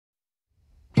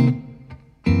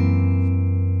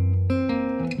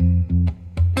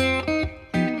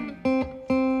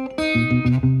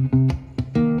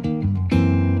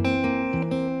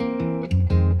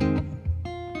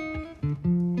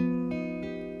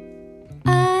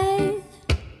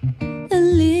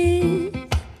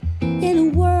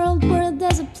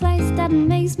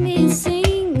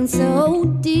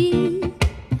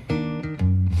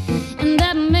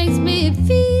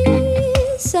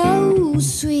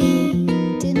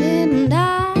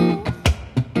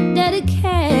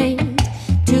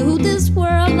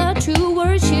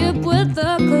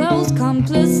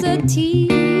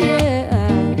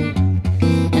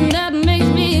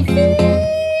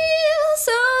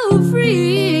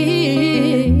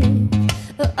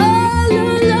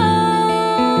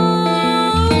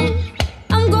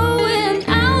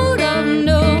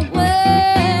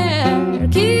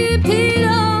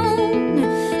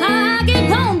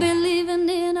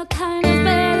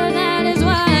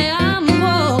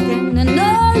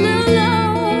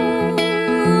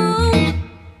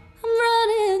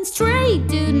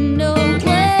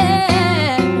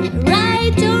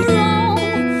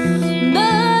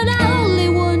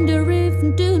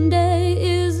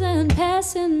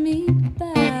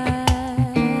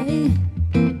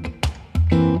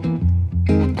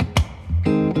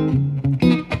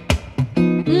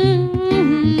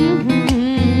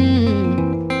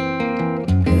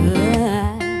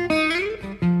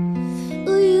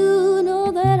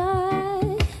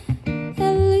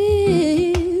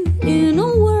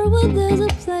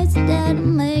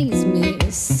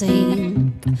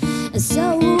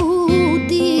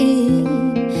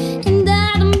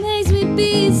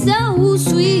so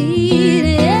sweet,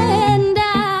 and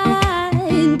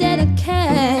I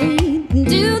dedicate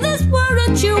to this world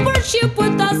that you worship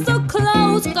with us so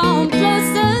close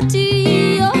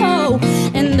complicity. Oh,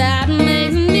 and that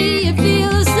makes me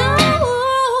feel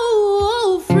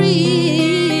so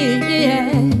free.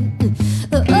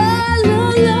 All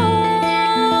alone,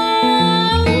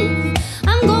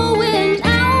 I'm going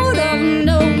out of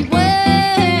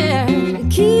nowhere.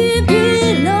 Keep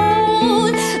it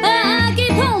low. I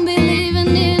keep on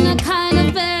believing in a kind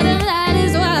of better. That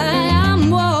is why I'm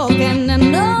walking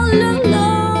and all alone.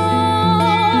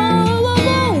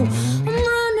 I'm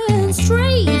running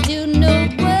straight to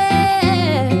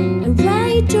nowhere,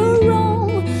 right or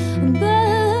wrong.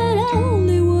 But I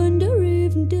only wonder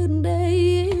if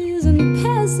today isn't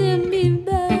passing me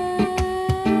by.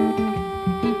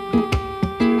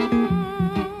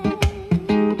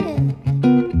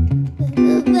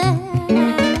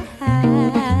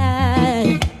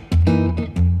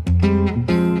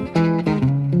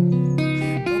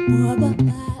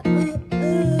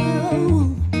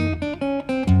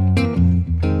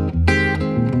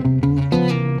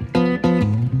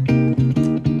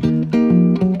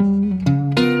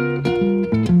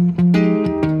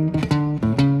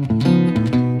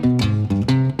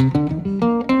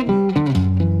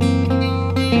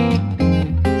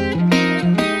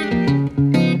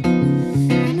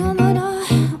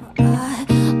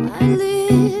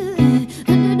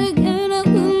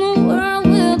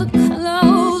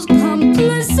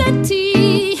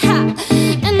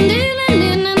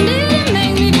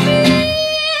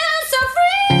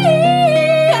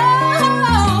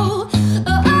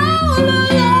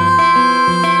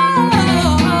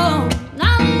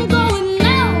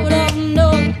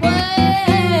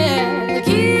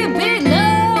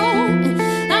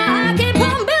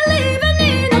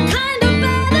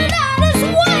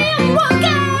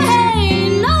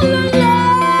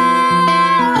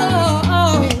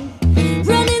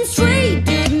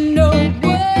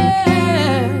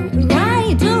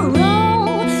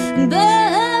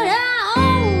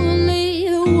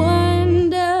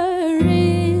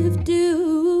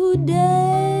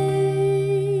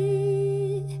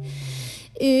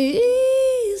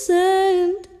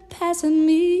 Isn't passing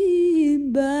me